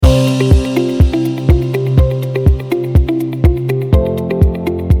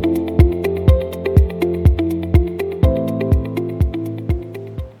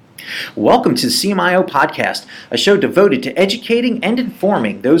Welcome to the CMIO Podcast, a show devoted to educating and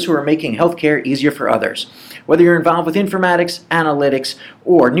informing those who are making healthcare easier for others. Whether you're involved with informatics, analytics,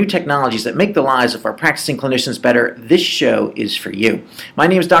 or new technologies that make the lives of our practicing clinicians better, this show is for you. My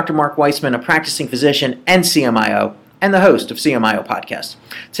name is Dr. Mark Weissman, a practicing physician and CMIO, and the host of CMIO Podcast.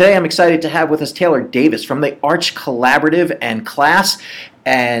 Today I'm excited to have with us Taylor Davis from the ARCH Collaborative and CLASS,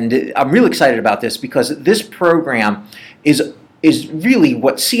 and I'm really excited about this because this program is really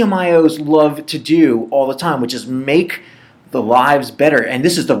what CMIOs love to do all the time, which is make the lives better. And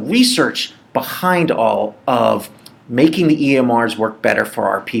this is the research behind all of making the EMRs work better for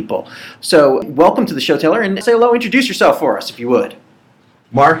our people. So welcome to the show, Taylor, and say hello, introduce yourself for us, if you would.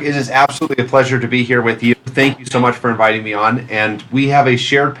 Mark, it is absolutely a pleasure to be here with you. Thank you so much for inviting me on. And we have a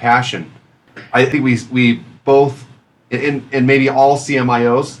shared passion. I think we both, and maybe all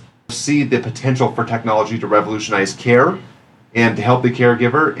CMIOs, see the potential for technology to revolutionize care and to help the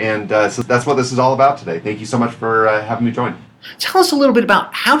caregiver. And so that's what this is all about today. Thank you so much for having me join. Tell us a little bit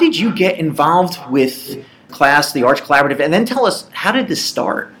about how did you get involved with CLASS, the ARCH Collaborative, and then tell us, how did this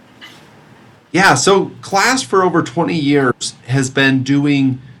start? Yeah, so CLASS for over 20 years has been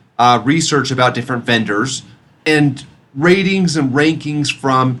doing research about different vendors and ratings and rankings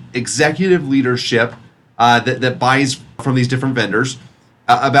from executive leadership that buys from these different vendors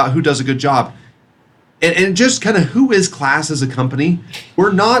about who does a good job. And just kind of who is CLASS as a company?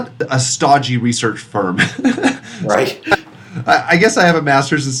 We're not a stodgy research firm. Right. I guess I have a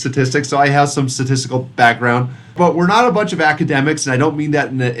master's in statistics, so I have some statistical background. But we're not a bunch of academics, and I don't mean that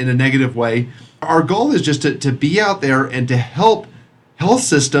in a negative way. Our goal is just to be out there and to help health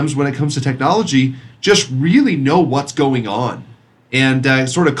systems when it comes to technology just really know what's going on and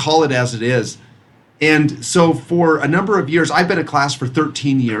sort of call it as it is. And so for a number of years, I've been at CLASS for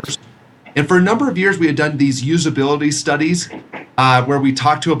 13 years. And for a number of years, we had done these usability studies where we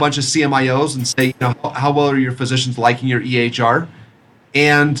talked to a bunch of CMIOs and say, how well are your physicians liking your EHR?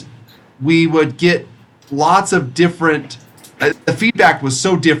 And we would get lots of different, the feedback was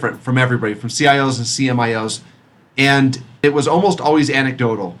so different from everybody, from CIOs and CMIOs. And it was almost always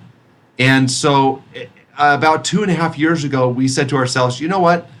anecdotal. And so about 2.5 years ago, we said to ourselves, you know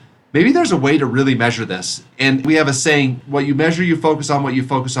what? Maybe there's a way to really measure this. And we have a saying, what you measure, you focus on. What you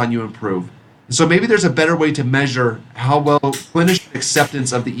focus on, you improve. And so maybe there's a better way to measure how well clinician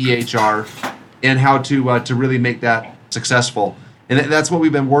acceptance of the EHR and how to really make that successful. And that's what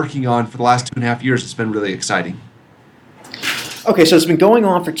we've been working on for the last 2.5 years. It's been really exciting. Okay, so it's been going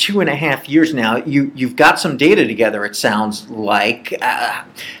on for 2.5 years now. You've got some data together, it sounds like.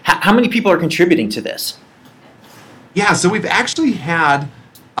 How many people are contributing to this? Yeah, so we've actually had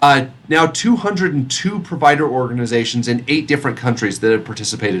now 202 provider organizations in 8 different countries that have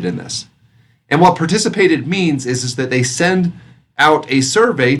participated in this. And what participated means is that they send out a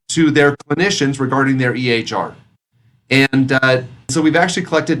survey to their clinicians regarding their EHR. And so we've actually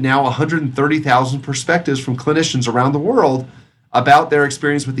collected now 130,000 perspectives from clinicians around the world about their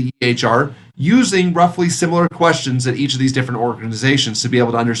experience with the EHR using roughly similar questions at each of these different organizations to be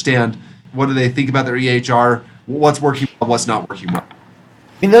able to understand what do they think about their EHR, what's working well, what's not working well.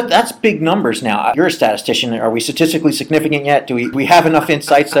 I mean, that's big numbers now. You're a statistician. Are we statistically significant yet? Do we have enough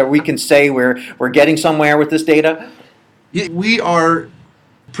insights that we can say we're getting somewhere with this data? We are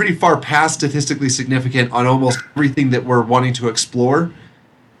pretty far past statistically significant on almost everything that we're wanting to explore.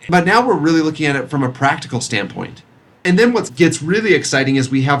 But now we're really looking at it from a practical standpoint. And then what gets really exciting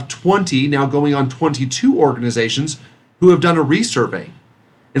is we have 20, now going on 22 organizations who have done a resurvey.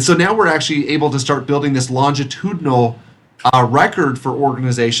 And so now we're actually able to start building this longitudinal record for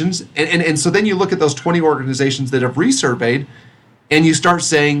organizations. And so then you look at those 20 organizations that have resurveyed and you start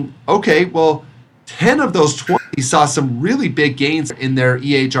saying, okay, well, 10 of those 20 saw some really big gains in their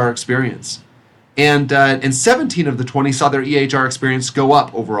EHR experience. And 17 of the 20 saw their EHR experience go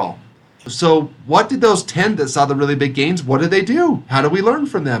up overall. So what did those 10 that saw the really big gains, what did they do? How do we learn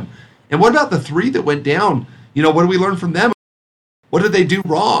from them? And what about the 3 that went down? What do we learn from them? What did they do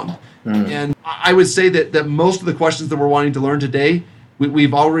wrong? And I would say that most of the questions that we're wanting to learn today,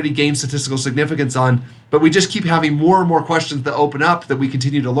 we've already gained statistical significance on, but we just keep having more and more questions that open up that we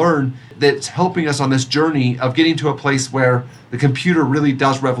continue to learn that's helping us on this journey of getting to a place where the computer really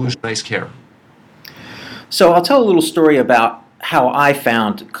does revolutionize care. So I'll tell a little story about how I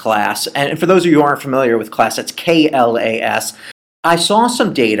found CLASS. And for those of you who aren't familiar with CLASS, it's KLAS. I saw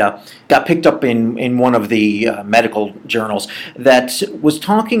some data, got picked up in one of the medical journals, that was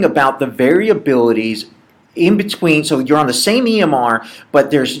talking about the variabilities in between. So you're on the same EMR,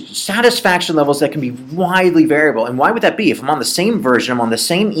 but there's satisfaction levels that can be widely variable. And why would that be? If I'm on the same version, I'm on the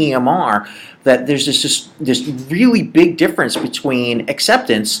same EMR, that there's this really big difference between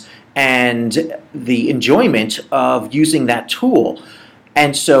acceptance and the enjoyment of using that tool.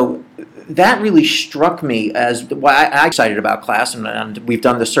 And so that really struck me as why I'm excited about KLAS, and we've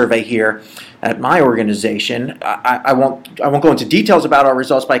done the survey here at my organization. I won't go into details about our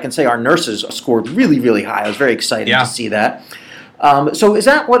results, but I can say our nurses scored really, really high. I was very excited to see that. So is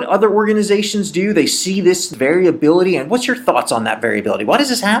that what other organizations do? They see this variability, and what's your thoughts on that variability? Why does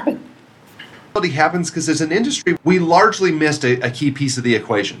this happen? It happens because as an industry, we largely missed a key piece of the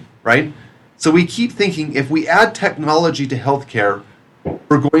equation, right? So we keep thinking if we add technology to healthcare,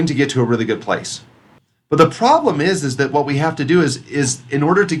 we're going to get to a really good place. But the problem is that what we have to do is in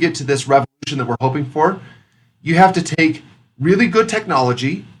order to get to this revolution that we're hoping for, you have to take really good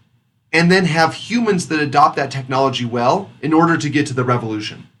technology and then have humans that adopt that technology well in order to get to the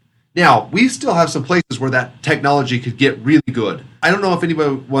revolution. Now, we still have some places where that technology could get really good. I don't know if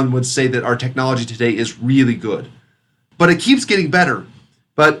anyone would say that our technology today is really good, but it keeps getting better.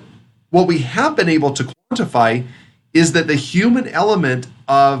 But what we have been able to quantify is that the human element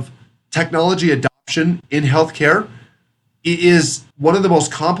of technology adoption in healthcare is one of the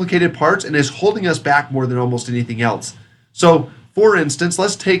most complicated parts and is holding us back more than almost anything else. So, for instance,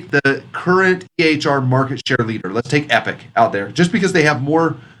 let's take the current EHR market share leader. Let's take Epic out there. Just because they have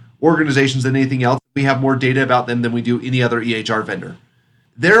more organizations than anything else, we have more data about them than we do any other EHR vendor.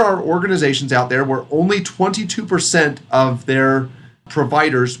 There are organizations out there where only 22% of their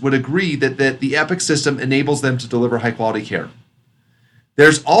providers would agree that the Epic system enables them to deliver high quality care.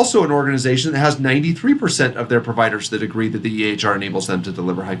 There's also an organization that has 93% of their providers that agree that the EHR enables them to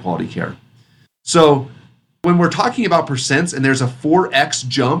deliver high quality care. So when we're talking about percents and there's a 4x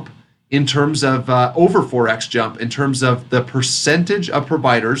jump in terms of, over 4x jump in terms of the percentage of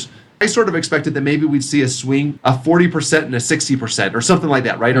providers, I sort of expected that maybe we'd see a swing of 40% and a 60% or something like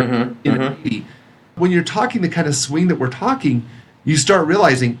that, right? Or when you're talking the kind of swing that we're talking, you start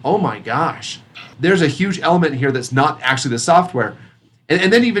realizing, oh my gosh, there's a huge element here that's not actually the software.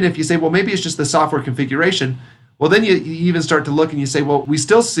 And then even if you say, well, maybe it's just the software configuration, well, then you even start to look and you say, well, we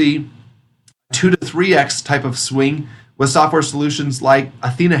still see 2 to 3x type of swing with software solutions like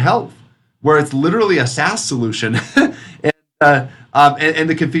Athena Health, where it's literally a SaaS solution and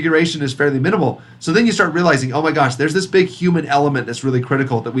the configuration is fairly minimal. So then you start realizing, oh my gosh, there's this big human element that's really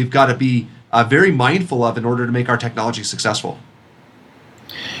critical that we've got to be very mindful of in order to make our technology successful.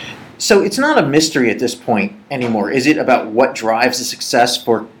 So it's not a mystery at this point anymore. Is it about what drives the success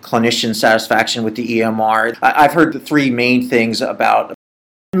for clinician satisfaction with the EMR? I've heard the three main things about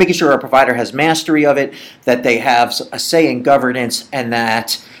making sure our provider has mastery of it, that they have a say in governance, and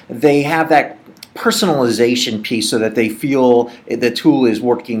that they have that personalization piece so that they feel the tool is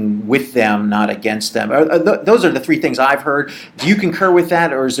working with them, not against them. Those are the three things I've heard. Do you concur with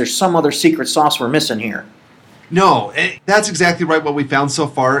that, or is there some other secret sauce we're missing here? No, that's exactly right what we found so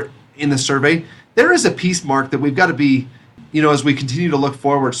far in the survey. There is a piece, Mark, that we've got to be, as we continue to look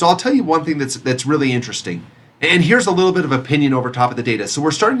forward. So I'll tell you one thing that's really interesting. And here's a little bit of opinion over top of the data. So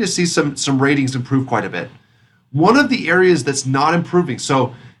we're starting to see some ratings improve quite a bit. One of the areas that's not improving,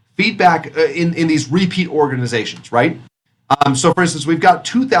 so feedback in these repeat organizations, right? So for instance, we've got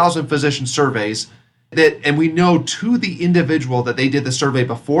 2,000 physician surveys and we know to the individual that they did the survey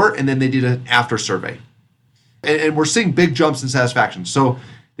before and then they did an after survey. And we're seeing big jumps in satisfaction. So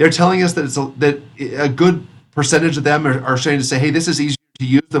they're telling us that a good percentage of them are starting to say, hey, this is easier to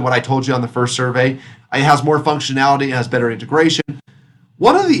use than what I told you on the first survey. It has more functionality, it has better integration.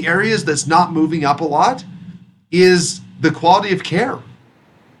 One of the areas that's not moving up a lot is the quality of care.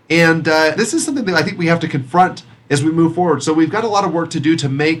 And this is something that I think we have to confront as we move forward. So we've got a lot of work to do to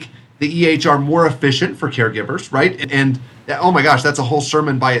make the EHR more efficient for caregivers, right? And oh my gosh, that's a whole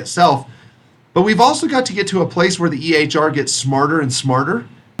sermon by itself. But we've also got to get to a place where the EHR gets smarter and smarter.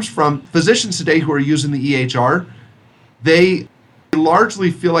 From physicians today who are using the EHR, they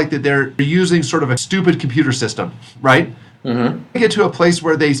largely feel like that they're using sort of a stupid computer system, right? Mm-hmm. They get to a place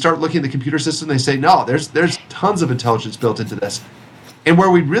where they start looking at the computer system, they say, no, there's tons of intelligence built into this. And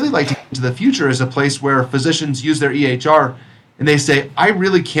where we'd really like to get to the future is a place where physicians use their EHR and they say, I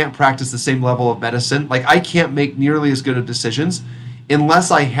really can't practice the same level of medicine. Like, I can't make nearly as good of decisions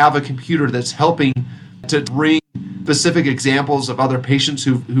unless I have a computer that's helping to bring specific examples of other patients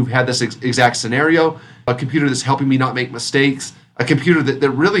who've had this exact scenario, a computer that's helping me not make mistakes, a computer that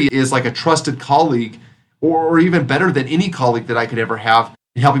really is like a trusted colleague, or even better than any colleague that I could ever have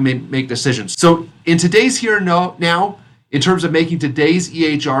in helping me make decisions. So in today's here and now, in terms of making today's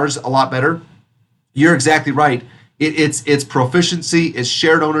EHRs a lot better, you're exactly right. It's proficiency, it's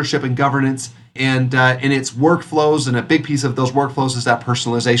shared ownership and governance, and it's workflows, and a big piece of those workflows is that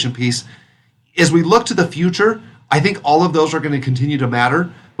personalization piece. As we look to the future, I think all of those are going to continue to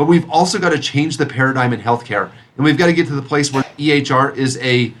matter, but we've also got to change the paradigm in healthcare. And we've got to get to the place where EHR is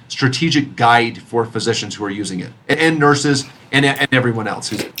a strategic guide for physicians who are using it, and nurses, and everyone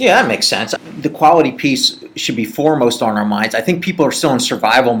else. Yeah, that makes sense. The quality piece should be foremost on our minds. I think people are still in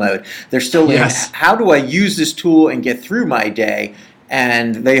survival mode. They're still Yes. in, how do I use this tool and get through my day?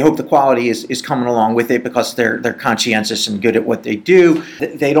 And they hope the quality is coming along with it because they're conscientious and good at what they do.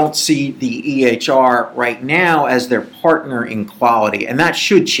 They don't see the EHR right now as their partner in quality, and that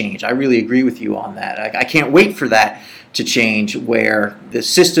should change. I really agree with you on that. I can't wait for that to change, where the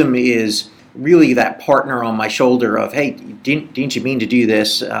system is really that partner on my shoulder of, hey, didn't you mean to do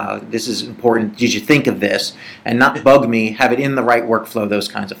this? This is important. Did you think of this? And not bug me, have it in the right workflow, those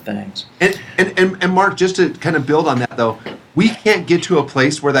kinds of things. And Mark, just to kind of build on that though, we can't get to a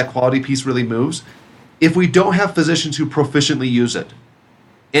place where that quality piece really moves if we don't have physicians who proficiently use it.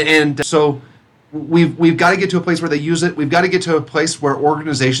 And so we've got to get to a place where they use it. We've got to get to a place where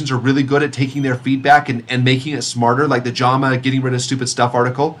organizations are really good at taking their feedback and making it smarter, like the JAMA Getting Rid of Stupid Stuff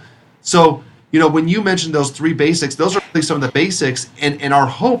article. So, when you mentioned those 3 basics, those are really some of the basics. And our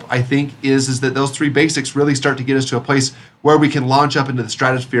hope, I think, is that those 3 basics really start to get us to a place where we can launch up into the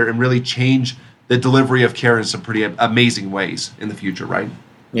stratosphere and really change the delivery of care in some pretty amazing ways in the future, right?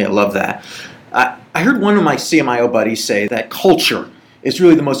 Yeah, love that. I heard one of my CMIO buddies say that culture is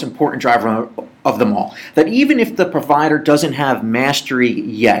really the most important driver of them all. That even if the provider doesn't have mastery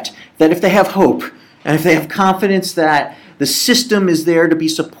yet, that if they have hope and if they have confidence that the system is there to be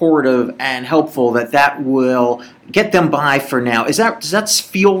supportive and helpful, that will get them by for now. Does that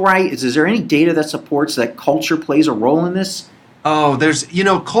feel right? Is there any data that supports that culture plays a role in this? Oh,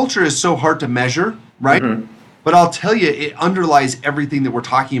 culture is so hard to measure, right? Mm-hmm. But I'll tell you, it underlies everything that we're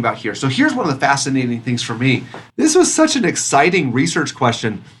talking about here. So here's one of the fascinating things for me. This was such an exciting research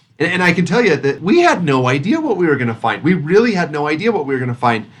question. And I can tell you that we had no idea what we were going to find. We really had no idea what we were going to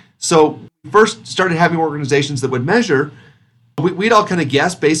find. So we first started having organizations that would measure. We'd all kind of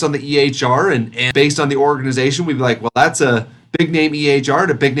guess based on the EHR and based on the organization. We'd be like, well, that's a big name EHR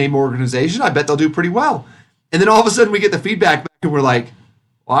and a big name organization. I bet they'll do pretty well. And then all of a sudden we get the feedback back and we're like,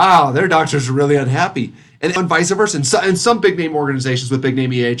 wow, their doctors are really unhappy. And vice versa. And some big name organizations with big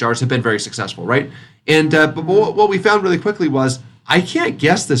name EHRs have been very successful, right? And but what we found really quickly was, I can't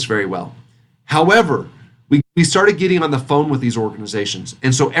guess this very well. However, we started getting on the phone with these organizations.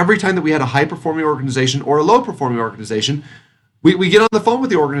 And so every time that we had a high-performing organization or a low-performing organization, we get on the phone with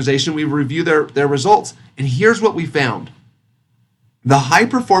the organization, we review their results. And here's what we found. The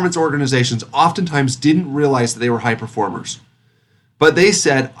high-performance organizations oftentimes didn't realize that they were high performers. But they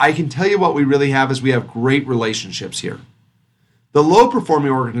said, I can tell you what we really have is we have great relationships here. The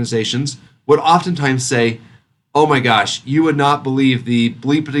low-performing organizations would oftentimes say, oh my gosh, you would not believe the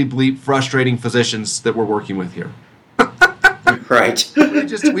bleepity-bleep frustrating physicians that we're working with here. Right.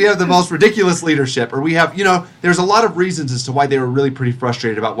 we have the most ridiculous leadership, or we have, there's a lot of reasons as to why they were really pretty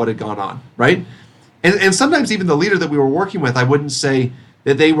frustrated about what had gone on, right? And sometimes even the leader that we were working with, I wouldn't say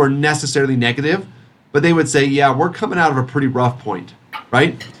that they were necessarily negative, but they would say, yeah, we're coming out of a pretty rough point,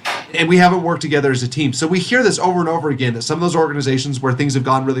 right? And we haven't worked together as a team. So we hear this over and over again, that some of those organizations where things have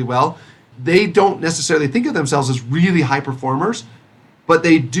gone really well, they don't necessarily think of themselves as really high performers, but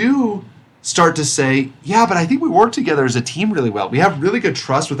they do start to say, yeah, but I think we work together as a team really well. We have really good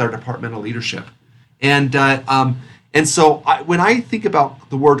trust with our departmental leadership. And so when I think about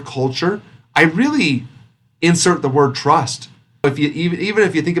the word culture, I really insert the word trust. If you even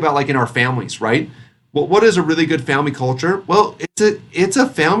if you think about like in our families, right? Well, what is a really good family culture? Well, it's a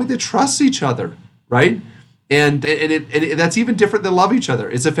family that trusts each other, right? And that's even different than love each other.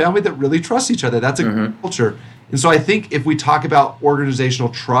 It's a family that really trusts each other. That's a good culture. And so I think if we talk about organizational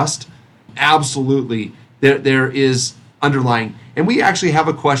trust, absolutely there is underlying. And we actually have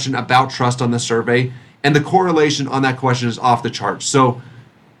a question about trust on the survey, and the correlation on that question is off the charts. So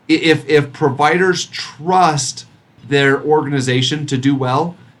if providers trust their organization to do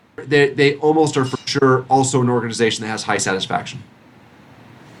well, they almost are for sure also an organization that has high satisfaction.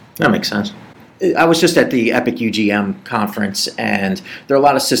 That makes sense. I was just at the Epic UGM conference, and there are a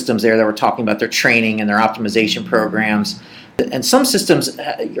lot of systems there that were talking about their training and their optimization programs. And some systems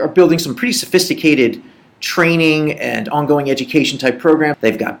are building some pretty sophisticated training and ongoing education type programs.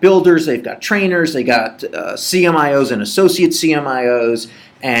 They've got builders, they've got trainers, they got CMIOs and associate CMIOs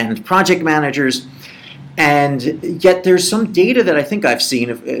and project managers. And yet there's some data that I think I've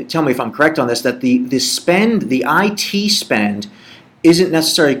seen, tell me if I'm correct on this, that the IT spend isn't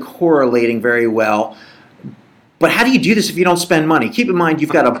necessarily correlating very well. But how do you do this if you don't spend money? Keep in mind,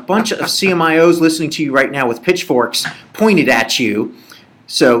 you've got a bunch of CMIOs listening to you right now with pitchforks pointed at you,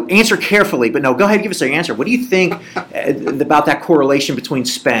 So answer carefully, but no, go ahead and give us your answer. What do you think about that correlation between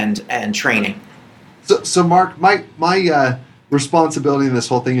spend and training? So Mark, my responsibility in this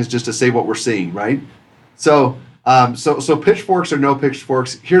whole thing is just to say what we're seeing, right? So pitchforks or no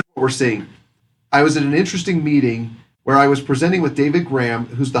pitchforks, here's what we're seeing. I was at an interesting meeting where I was presenting with David Graham,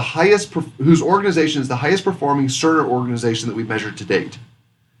 whose organization is the highest performing Cerner organization that we've measured to date.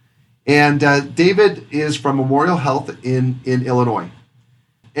 And David is from Memorial Health in Illinois.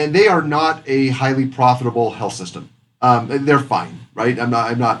 And they are not a highly profitable health system. They're fine, right? I'm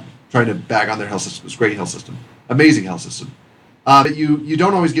not trying to bag on their health system. It's a great health system, amazing health system. But you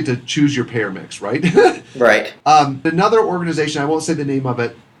don't always get to choose your payer mix, right? Right. Another organization, I won't say the name of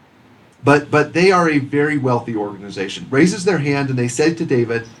it, but they are a very wealthy organization, raises their hand and they said to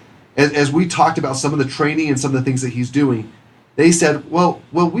David, as we talked about some of the training and some of the things that he's doing, they said, well,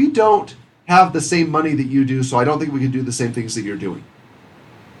 we don't have the same money that you do, so I don't think we can do the same things that you're doing.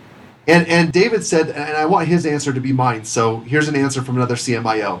 And David said, and I want his answer to be mine, so here's an answer from another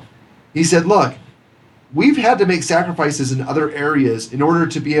CMIO. He said, look, we've had to make sacrifices in other areas in order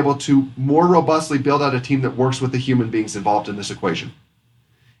to be able to more robustly build out a team that works with the human beings involved in this equation.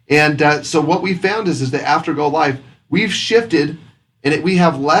 And so what we found is that after Go Live, we've shifted, and we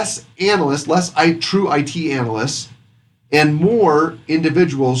have less analysts, true IT analysts, and more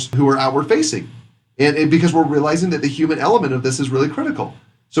individuals who are outward facing. And because we're realizing that the human element of this is really critical.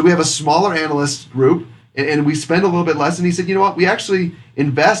 So we have a smaller analyst group, and we spend a little bit less. And he said, you know what, we actually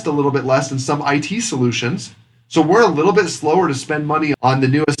invest a little bit less in some IT solutions. So we're a little bit slower to spend money on the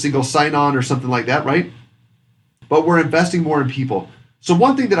newest single sign-on or something like that, right? But we're investing more in people. So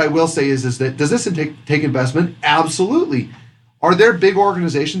one thing that I will say is that, does this take investment? Absolutely. Are there big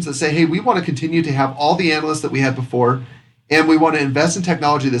organizations that say, hey, we want to continue to have all the analysts that we had before, and we want to invest in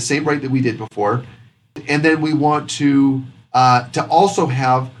technology the same rate that we did before, and then we want to also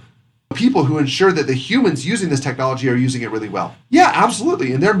have people who ensure that the humans using this technology are using it really well? Yeah,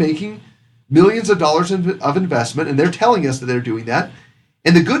 absolutely. And they're making millions of dollars of investment, and they're telling us that they're doing that.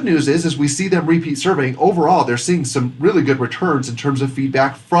 And the good news is we see them repeat surveying. Overall, they're seeing some really good returns in terms of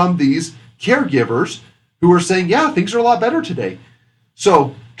feedback from these caregivers who are saying, yeah, things are a lot better today.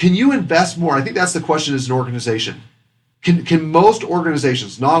 So can you invest more? I think that's the question as an organization. Can most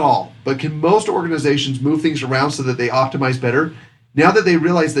organizations, not all, but can most organizations move things around so that they optimize better? Now that they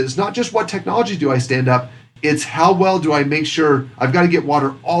realize that it's not just what technology do I stand up, it's how well do I make sure I've got to get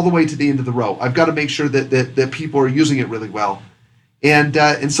water all the way to the end of the row. I've got to make sure that people are using it really well. And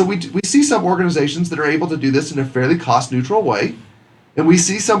so we see some organizations that are able to do this in a fairly cost-neutral way, and we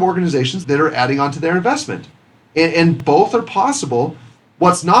see some organizations that are adding on to their investment. And both are possible.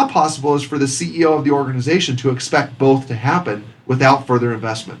 What's not possible is for the CEO of the organization to expect both to happen without further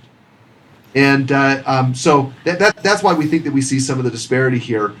investment. And so that's why we think that we see some of the disparity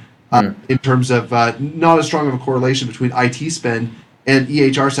here in terms of not as strong of a correlation between IT spend and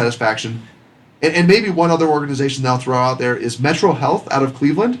EHR satisfaction. And maybe one other organization that I'll throw out there is Metro Health out of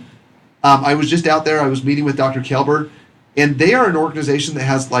Cleveland. I was just out there. I was meeting with Dr. Kelber, and they are an organization that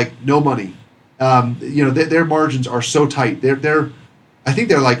has like no money. Their margins are so tight. I think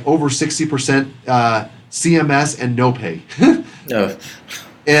they're like over 60% CMS and no pay. No.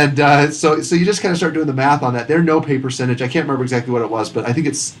 And so you just kind of start doing the math on that. Their no pay percentage, I can't remember exactly what it was, but I think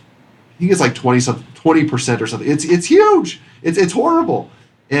it's like 20% or something. It's huge. It's horrible.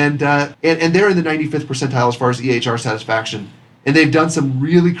 And they're in the 95th percentile as far as EHR satisfaction. And they've done some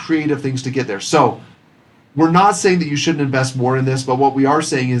really creative things to get there. So we're not saying that you shouldn't invest more in this, but what we are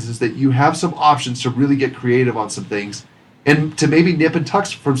saying is that you have some options to really get creative on some things and to maybe nip and tuck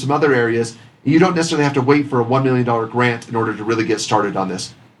from some other areas. You don't necessarily have to wait for a $1 million grant in order to really get started on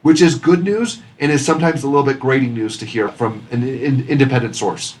this, which is good news and is sometimes a little bit grating news to hear from an independent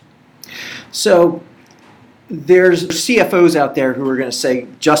source. So there's CFOs out there who are going to say,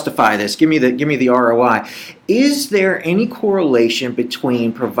 justify this, give me the ROI. Is there any correlation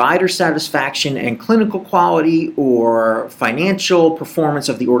between provider satisfaction and clinical quality or financial performance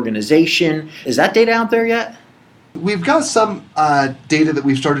of the organization? Is that data out there yet? We've got some data that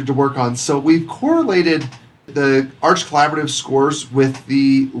we've started to work on. So we've correlated the Arch Collaborative scores with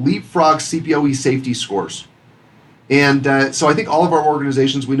the Leapfrog CPOE safety scores. And so I think all of our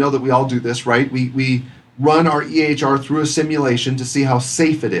organizations, we know that we all do this, right? We run our EHR through a simulation to see how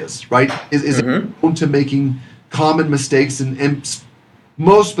safe it is, right? Is it prone to making common mistakes and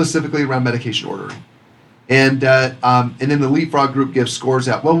most specifically around medication ordering? And then the Leapfrog group gives scores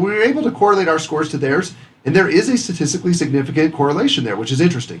out. Well, we were able to correlate our scores to theirs, and there is a statistically significant correlation there, which is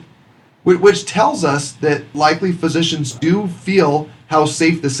interesting, which tells us that likely physicians do feel how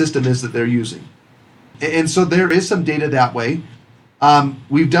safe the system is that they're using. And so there is some data that way.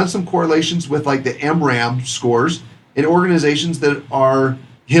 We've done some correlations with like the MRAM scores in organizations that are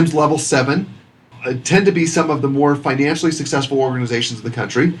HIMSS level 7, tend to be some of the more financially successful organizations in the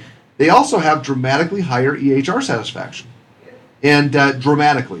country. They also have dramatically higher EHR satisfaction, and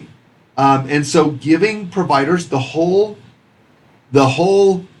dramatically. And so giving providers the whole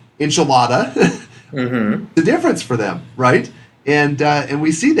enchilada, the difference for them, right? And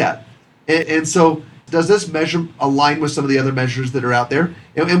we see that. And so does this measure align with some of the other measures that are out there?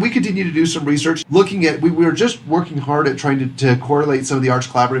 And we continue to do some research looking at, we were just working hard at trying to correlate some of the Arch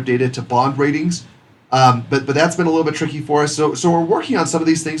Collaborative data to bond ratings. But that's been a little bit tricky for us. So we're working on some of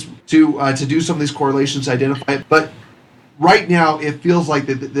these things to do some of these correlations, to identify it. But right now, it feels like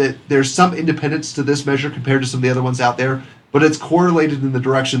that there's some independence to this measure compared to some of the other ones out there, but it's correlated in the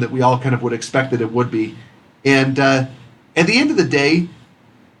direction that we all kind of would expect that it would be. And at the end of the day,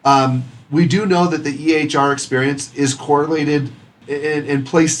 we do know that the EHR experience is correlated and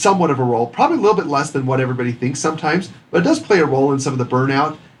plays somewhat of a role, probably a little bit less than what everybody thinks sometimes, but it does play a role in some of the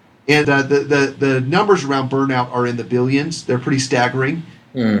burnout. And the numbers around burnout are in the billions. They're pretty staggering.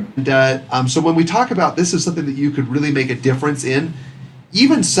 And so when we talk about this is something that you could really make a difference in,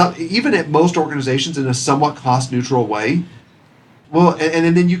 even at most organizations in a somewhat cost-neutral way, well,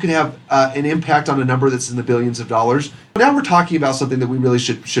 and then you can have an impact on a number that's in the billions of dollars. Now we're talking about something that we really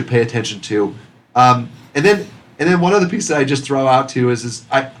should pay attention to. And then one other piece that I just throw out too is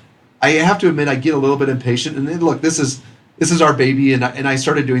I have to admit I get a little bit impatient. And then, look, this is our baby, and I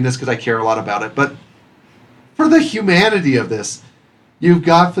started doing this because I care a lot about it. But for the humanity of this, you've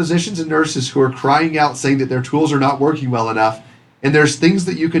got physicians and nurses who are crying out saying that their tools are not working well enough, and there's things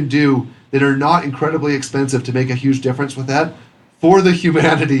that you can do that are not incredibly expensive to make a huge difference with that. For the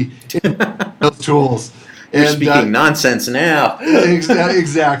humanity in those tools. You're speaking nonsense now.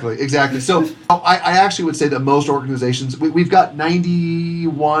 Exactly. So I actually would say that most organizations, we've got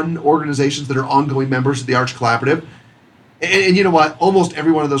 91 organizations that are ongoing members of the Arch Collaborative. And you know what? Almost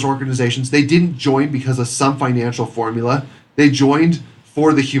every one of those organizations, they didn't join because of some financial formula. They joined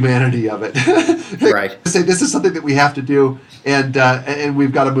for the humanity of it. Right. Say this is something that we have to do, and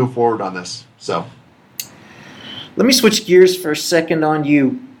we've got to move forward on this. So. Let me switch gears for a second on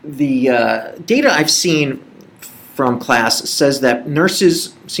you. The data I've seen from KLAS says that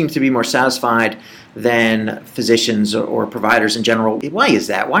nurses seem to be more satisfied than physicians or providers in general. Why is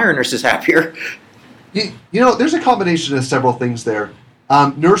that? Why are nurses happier? You know, there's a combination of several things there.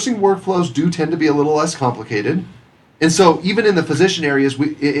 Nursing workflows do tend to be a little less complicated. And so even in the physician areas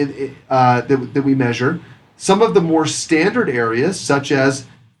that we measure, some of the more standard areas, such as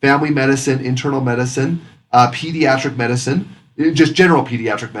family medicine, internal medicine, pediatric medicine, just general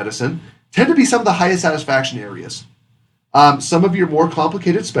pediatric medicine, tend to be some of the highest satisfaction areas. Some of your more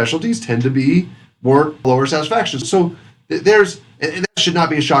complicated specialties tend to be more lower satisfaction. So and that should not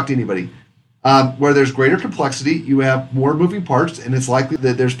be a shock to anybody. Where there's greater complexity, you have more moving parts, and it's likely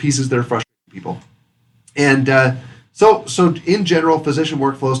that there's pieces that are frustrating people. And so in general, physician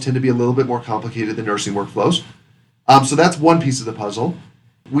workflows tend to be a little bit more complicated than nursing workflows. So that's one piece of the puzzle.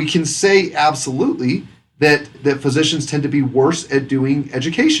 We can say absolutely that physicians tend to be worse at doing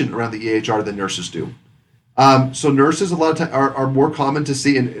education around the EHR than nurses do. So nurses a lot of time are more common to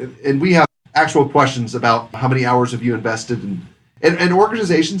see, and we have actual questions about how many hours have you invested, and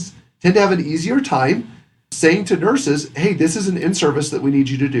organizations tend to have an easier time saying to nurses, hey, this is an in-service that we need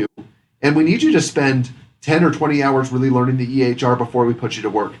you to do, and we need you to spend 10 or 20 hours really learning the EHR before we put you to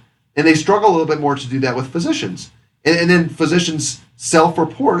work. And they struggle a little bit more to do that with physicians. And then physicians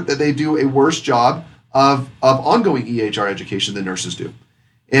self-report that they do a worse job of ongoing EHR education than nurses do.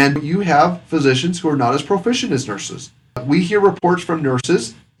 And you have physicians who are not as proficient as nurses. We hear reports from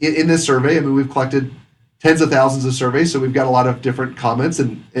nurses in this survey. I mean, we've collected tens of thousands of surveys, so we've got a lot of different comments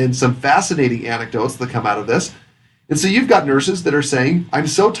and some fascinating anecdotes that come out of this. And so you've got nurses that are saying, I'm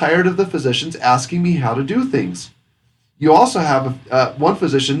so tired of the physicians asking me how to do things. You also have one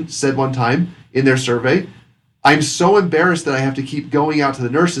physician said one time in their survey, I'm so embarrassed that I have to keep going out to the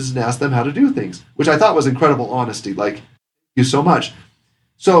nurses and ask them how to do things, which I thought was incredible honesty. Like, thank you so much.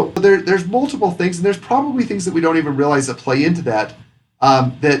 So there's multiple things, and there's probably things that we don't even realize that play into that,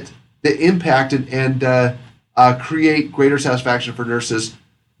 that impact and create greater satisfaction for nurses.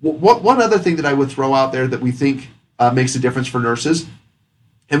 One other thing that I would throw out there that we think makes a difference for nurses,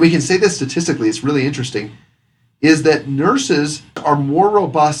 and we can say this statistically, it's really interesting, is that nurses are more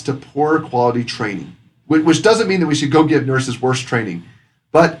robust to poorer quality training. Which doesn't mean that we should go give nurses worse training.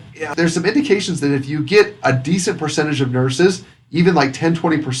 But there's some indications that if you get a decent percentage of nurses, even like 10,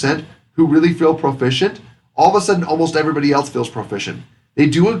 20%, who really feel proficient, all of a sudden almost everybody else feels proficient. They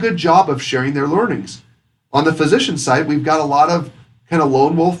do a good job of sharing their learnings. On the physician side, we've got a lot of kind of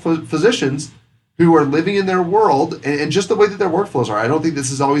lone wolf physicians who are living in their world and just the way that their workflows are. I don't think this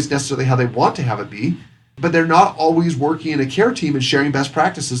is always necessarily how they want to have it be, but they're not always working in a care team and sharing best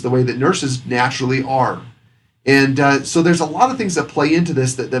practices the way that nurses naturally are. And so there's a lot of things that play into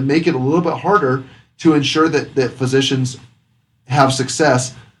this that make it a little bit harder to ensure that physicians have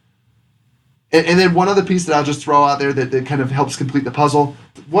success. And then one other piece that I'll just throw out there that kind of helps complete the puzzle.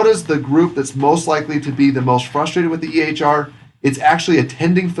 What is the group that's most likely to be the most frustrated with the EHR? It's actually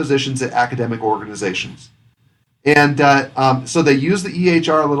attending physicians at academic organizations. And so they use the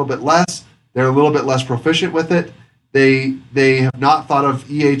EHR a little bit less. They're a little bit less proficient with it. They have not thought of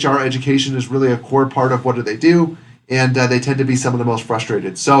EHR education as really a core part of what do they do, and they tend to be some of the most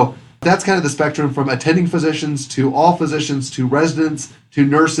frustrated. So that's kind of the spectrum from attending physicians to all physicians to residents to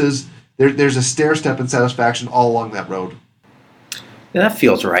nurses. There's a stair step in satisfaction all along that road. Yeah, that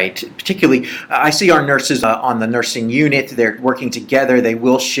feels right. Particularly, I see our nurses on the nursing unit. They're working together. They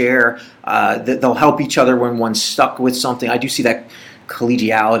will share. They'll help each other when one's stuck with something. I do see that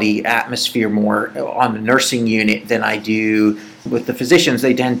collegiality atmosphere more on the nursing unit than I do with the physicians.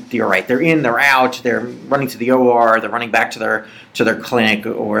 You're right. They're in, they're out. They're running to the OR. They're running back to their clinic,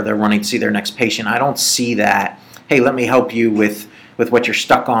 or they're running to see their next patient. I don't see that. Hey, let me help you with what you're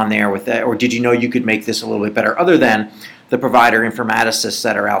stuck on there with that, or did you know you could make this a little bit better? Other than the provider informaticists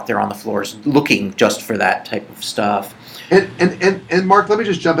that are out there on the floors looking just for that type of stuff. And Mark, let me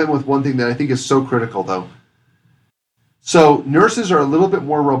just jump in with one thing that I think is so critical, though. So nurses are a little bit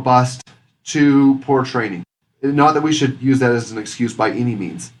more robust to poor training. Not that we should use that as an excuse by any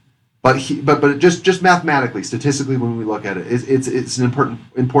means, but just mathematically, statistically, when we look at it, it's an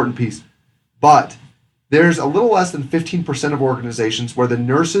important piece. But there's a little less than 15% of organizations where the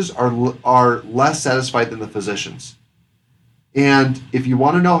nurses are less satisfied than the physicians. And if you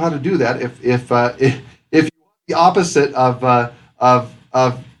want to know how to do that, if you want the opposite of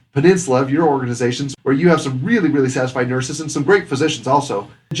Peninsula, of your organizations, where you have some really, really satisfied nurses and some great physicians also,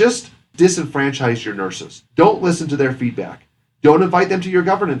 just disenfranchise your nurses. Don't listen to their feedback. Don't invite them to your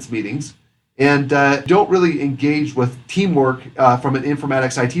governance meetings, and don't really engage with teamwork from an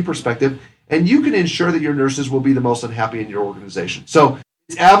informatics IT perspective, and you can ensure that your nurses will be the most unhappy in your organization. So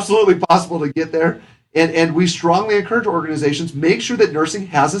it's absolutely possible to get there, and we strongly encourage organizations, make sure that nursing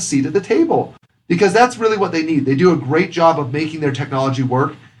has a seat at the table, because that's really what they need. They do a great job of making their technology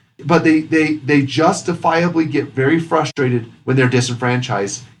work, but they justifiably get very frustrated when they're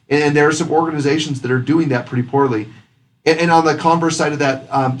disenfranchised. And there are some organizations that are doing that pretty poorly. And on the converse side of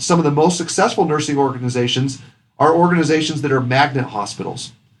that, some of the most successful nursing organizations are organizations that are magnet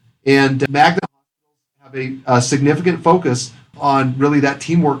hospitals. And magnet hospitals have a significant focus on really that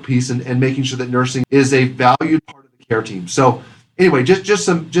teamwork piece and making sure that nursing is a valued part of the care team. So anyway, just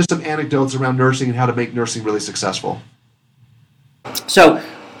some anecdotes around nursing and how to make nursing really successful. So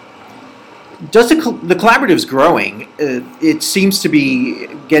just the collaborative's growing. It seems to be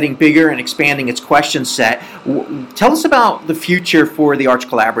getting bigger and expanding its question set. Tell us about the future for the Arch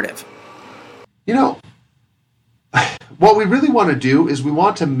Collaborative. You know, what we really want to do is we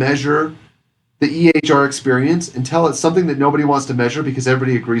want to measure the EHR experience until it's something that nobody wants to measure because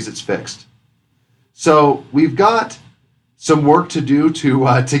everybody agrees it's fixed. So we've got some work to do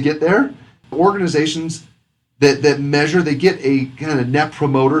to get there. Organizations that measure, they get a kind of net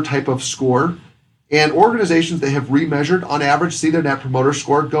promoter type of score. And organizations that have remeasured on average see their net promoter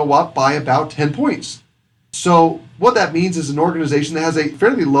score go up by about 10 points. So what that means is an organization that has a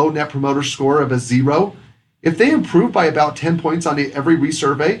fairly low net promoter score of a 0, if they improve by about 10 points on every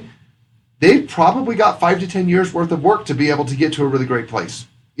resurvey, they've probably got 5 to 10 years worth of work to be able to get to a really great place.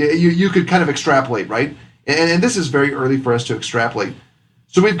 You could kind of extrapolate, right? And this is very early for us to extrapolate.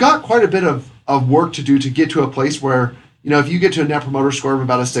 So we've got quite a bit of work to do to get to a place where, if you get to a net promoter score of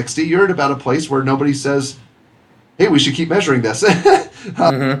about a 60, you're at about a place where nobody says, hey, we should keep measuring this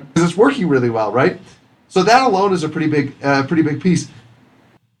because it's working really well, right? So that alone is a pretty big piece.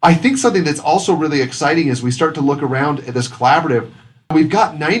 I think something that's also really exciting as we start to look around at this collaborative, we've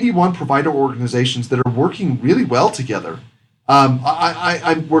got 91 provider organizations that are working really well together.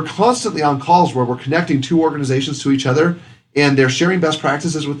 We're constantly on calls where we're connecting two organizations to each other, and they're sharing best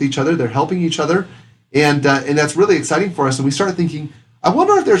practices with each other. They're helping each other, and that's really exciting for us. And we started thinking, I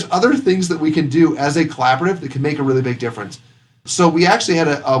wonder if there's other things that we can do as a collaborative that can make a really big difference. So we actually had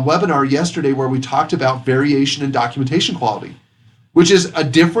a webinar yesterday where we talked about variation in documentation quality, which is a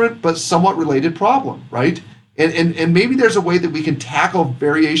different but somewhat related problem, right? And maybe there's a way that we can tackle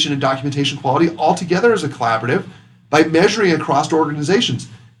variation in documentation quality altogether as a collaborative by measuring across organizations.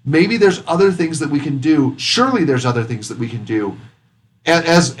 Maybe there's other things that we can do. Surely there's other things that we can do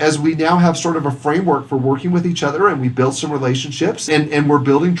as we now have sort of a framework for working with each other, and we build some relationships, and we're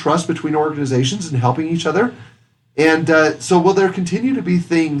building trust between organizations and helping each other. And so will there continue to be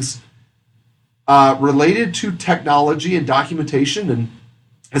things related to technology and documentation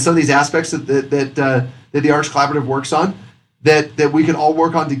and some of these aspects that the Arch Collaborative works on that we can all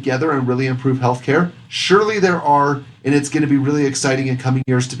work on together and really improve healthcare? Surely there are, and it's going to be really exciting in coming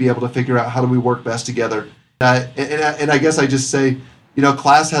years to be able to figure out how do we work best together. And I guess I just say,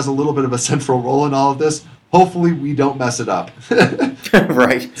 class has a little bit of a central role in all of this. Hopefully we don't mess it up.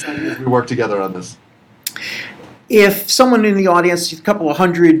 Right. We work together on this. If someone in the audience, a couple of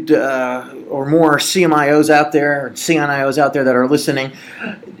hundred or more CMIOs out there, or CNIOs out there that are listening,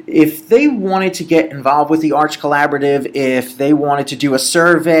 if they wanted to get involved with the Arch Collaborative, if they wanted to do a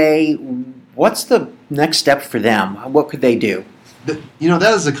survey, what's the next step for them? What could they do?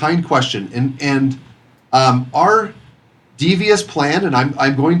 That is a kind question. And our devious plan, and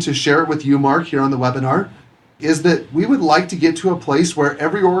I'm going to share it with you, Mark, here on the webinar, is that we would like to get to a place where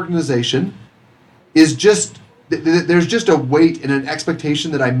every organization is there's just a weight and an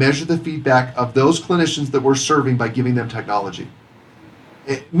expectation that I measure the feedback of those clinicians that we're serving by giving them technology.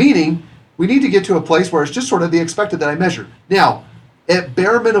 Meaning, we need to get to a place where it's just sort of the expected that I measure. Now, at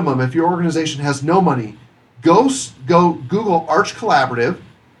bare minimum, if your organization has no money, go Google Arch Collaborative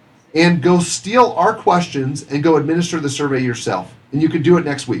and go steal our questions and go administer the survey yourself. And you can do it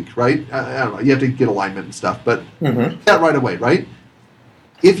next week, right? I don't know, you have to get alignment and stuff, but that right away, right?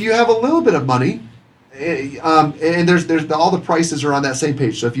 If you have a little bit of money, and there's all the prices are on that same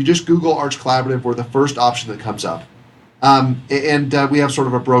page. So if you just Google Arch Collaborative, we're the first option that comes up. We have sort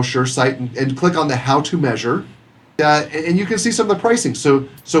of a brochure site, and click on the how to measure, and you can see some of the pricing. So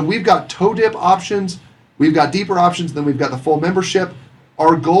we've got toe dip options, we've got deeper options, then we've got the full membership.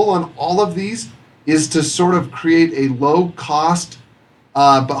 Our goal on all of these is to sort of create a low cost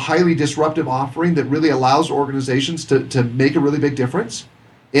but highly disruptive offering that really allows organizations to make a really big difference.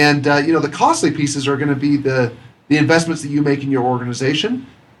 And the costly pieces are going to be the investments that you make in your organization.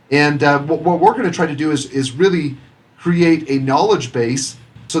 And what we're going to try to do is really create a knowledge base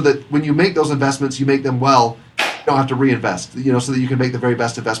so that when you make those investments, you make them well. You don't have to reinvest, so that you can make the very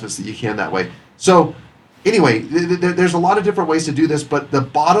best investments that you can that way. So anyway, there's a lot of different ways to do this, but the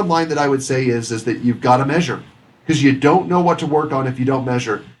bottom line that I would say is that you've got to measure, because you don't know what to work on if you don't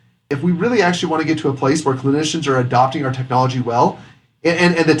measure. If we really actually want to get to a place where clinicians are adopting our technology well,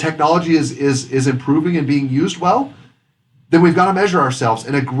 and the technology is improving and being used well, then we've got to measure ourselves.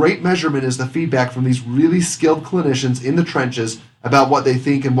 And a great measurement is the feedback from these really skilled clinicians in the trenches about what they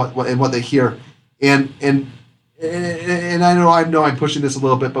think and what they hear. And I know I'm pushing this a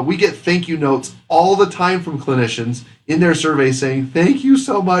little bit, but we get thank you notes all the time from clinicians in their surveys saying, thank you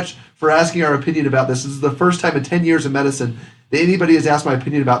so much for asking our opinion about this. This is the first time in 10 years of medicine that anybody has asked my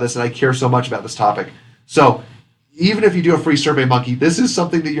opinion about this, and I care so much about this topic. So even if you do a free SurveyMonkey, this is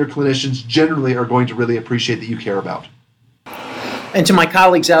something that your clinicians generally are going to really appreciate that you care about. And to my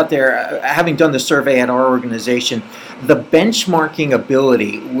colleagues out there, having done the survey at our organization, the benchmarking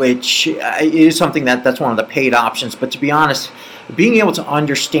ability, which is something that's one of the paid options, but to be honest, being able to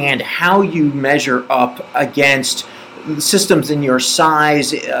understand how you measure up against systems in your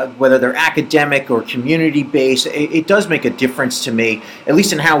size, whether they're academic or community-based, it does make a difference to me, at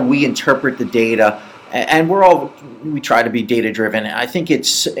least in how we interpret the data. And we try to be data-driven. I think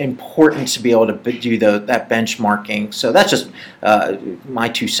it's important to be able to do that benchmarking. So that's just my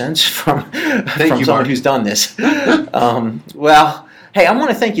 2 cents from someone Mark. who's done this. Well, hey, I want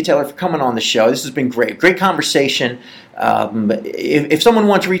to thank you, Taylor, for coming on the show. This has been great conversation. If someone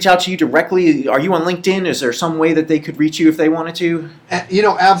wants to reach out to you directly, are you on LinkedIn? Is there some way that they could reach you if they wanted to?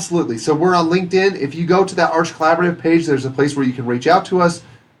 Absolutely. So we're on LinkedIn. If you go to that Arch Collaborative page, there's a place where you can reach out to us.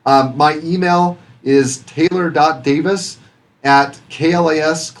 My email is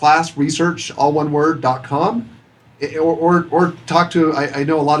taylor.davis@KLASclassresearch, all one word, .com. Or talk to, I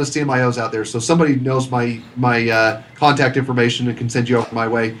know a lot of CMIOs out there, so somebody knows my contact information and can send you over my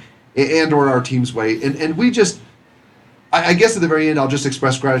way and or our team's way. And we just, I guess at the very end, I'll just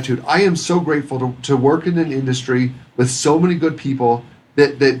express gratitude. I am so grateful to work in an industry with so many good people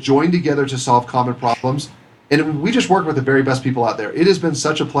that join together to solve common problems. And we just work with the very best people out there. It has been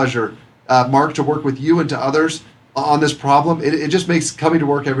such a pleasure, Mark, to work with you and to others on this problem. It just makes coming to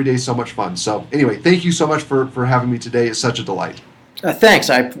work every day so much fun. So anyway, thank you so much for having me today. It's such a delight. Thanks.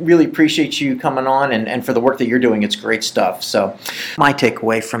 I really appreciate you coming on and for the work that you're doing. It's great stuff. So my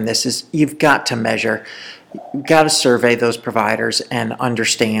takeaway from this is you've got to measure. You've got to survey those providers and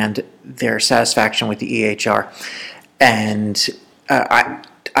understand their satisfaction with the EHR. And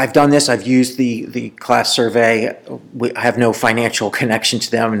I've done this. I've used the class survey. I have no financial connection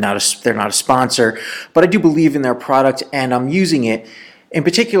to them, and they're not a sponsor, but I do believe in their product, and I'm using it. In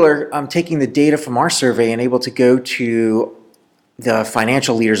particular, I'm taking the data from our survey and able to go to the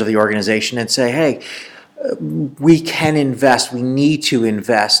financial leaders of the organization and say, hey, we can invest, we need to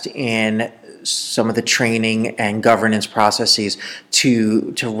invest in some of the training and governance processes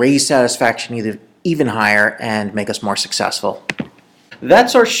to raise satisfaction even higher and make us more successful.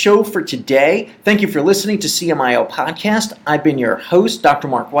 That's our show for today. Thank you for listening to CMIO Podcast. I've been your host, Dr.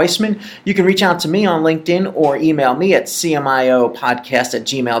 Mark Weissman. You can reach out to me on LinkedIn or email me at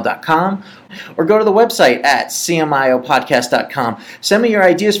cmiopodcast@gmail.com or go to the website at cmiopodcast.com. Send me your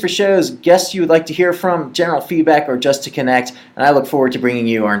ideas for shows, guests you would like to hear from, general feedback, or just to connect, and I look forward to bringing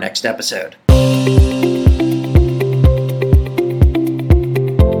you our next episode.